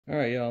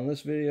Alright y'all, in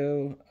this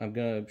video I'm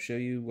going to show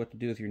you what to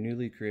do with your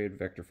newly created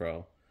vector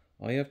file.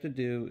 All you have to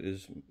do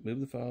is move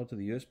the file to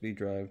the USB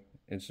drive,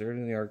 insert it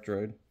in the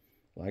ArcDroid,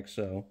 like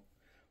so,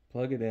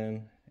 plug it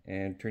in,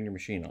 and turn your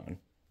machine on.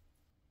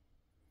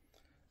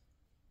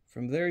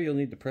 From there you'll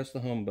need to press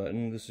the home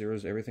button. This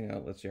zeroes everything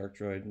out, lets the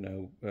ArcDroid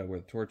know where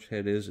the torch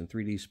head is in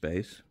 3D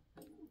space.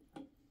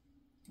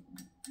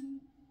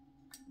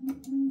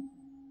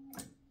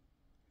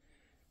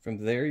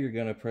 From there you're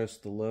going to press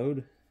the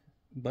load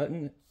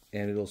button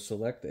and it'll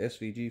select the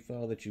SVG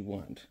file that you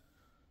want.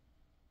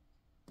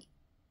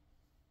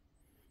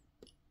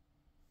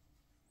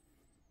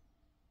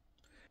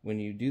 When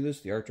you do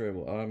this, the ArcDroid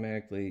will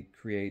automatically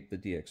create the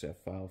DXF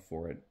file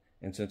for it.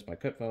 And since my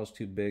cut file is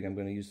too big, I'm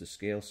going to use the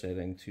scale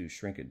setting to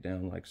shrink it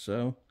down like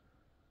so.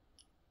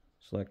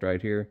 Select right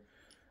here.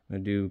 I'm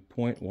going to do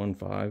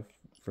 0.15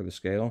 for the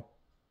scale.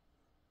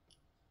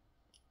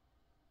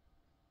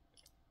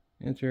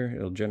 Enter.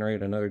 It'll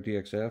generate another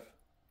DXF.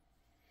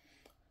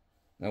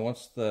 Now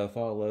once the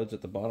file loads,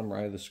 at the bottom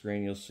right of the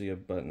screen you'll see a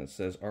button that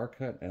says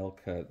R-Cut and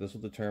L-Cut. This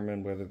will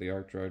determine whether the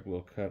ArcDroid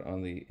will cut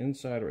on the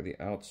inside or the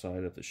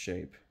outside of the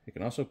shape. It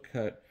can also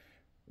cut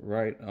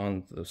right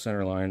on the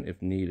center line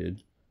if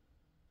needed.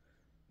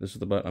 This is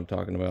the button I'm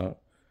talking about.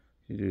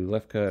 You do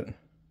left cut,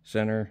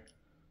 center,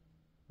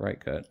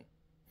 right cut.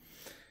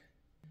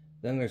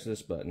 Then there's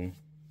this button.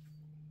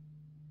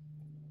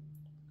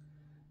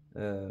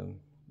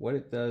 What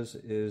it does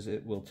is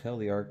it will tell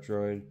the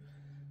ArcDroid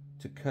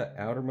to cut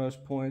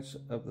outermost points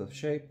of the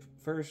shape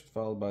first,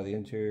 followed by the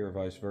interior or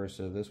vice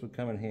versa. This would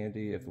come in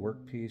handy if the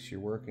workpiece you're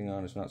working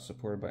on is not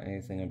supported by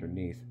anything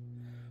underneath.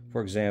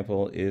 For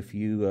example, if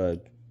you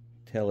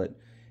tell it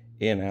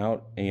in,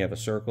 out, and you have a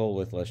circle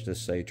with, let's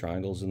just say,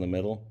 triangles in the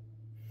middle,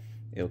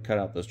 it'll cut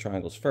out those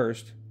triangles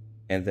first,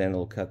 and then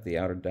it'll cut the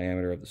outer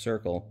diameter of the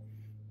circle,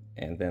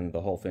 and then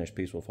the whole finished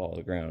piece will fall to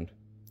the ground.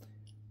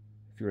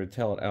 If you were to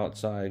tell it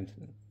outside,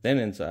 then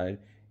inside,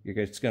 you're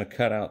just going to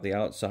cut out the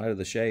outside of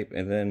the shape,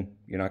 and then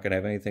you're not going to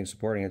have anything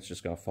supporting it. It's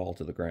just going to fall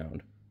to the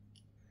ground.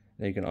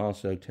 Then you can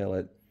also tell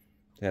it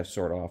to have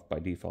sort off by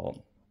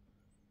default.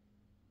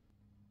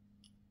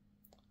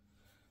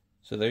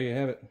 So there you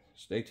have it.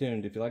 Stay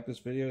tuned. If you like this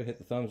video, hit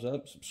the thumbs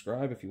up,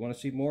 subscribe if you want to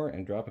see more,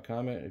 and drop a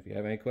comment if you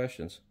have any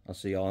questions. I'll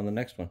see y'all on the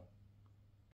next one.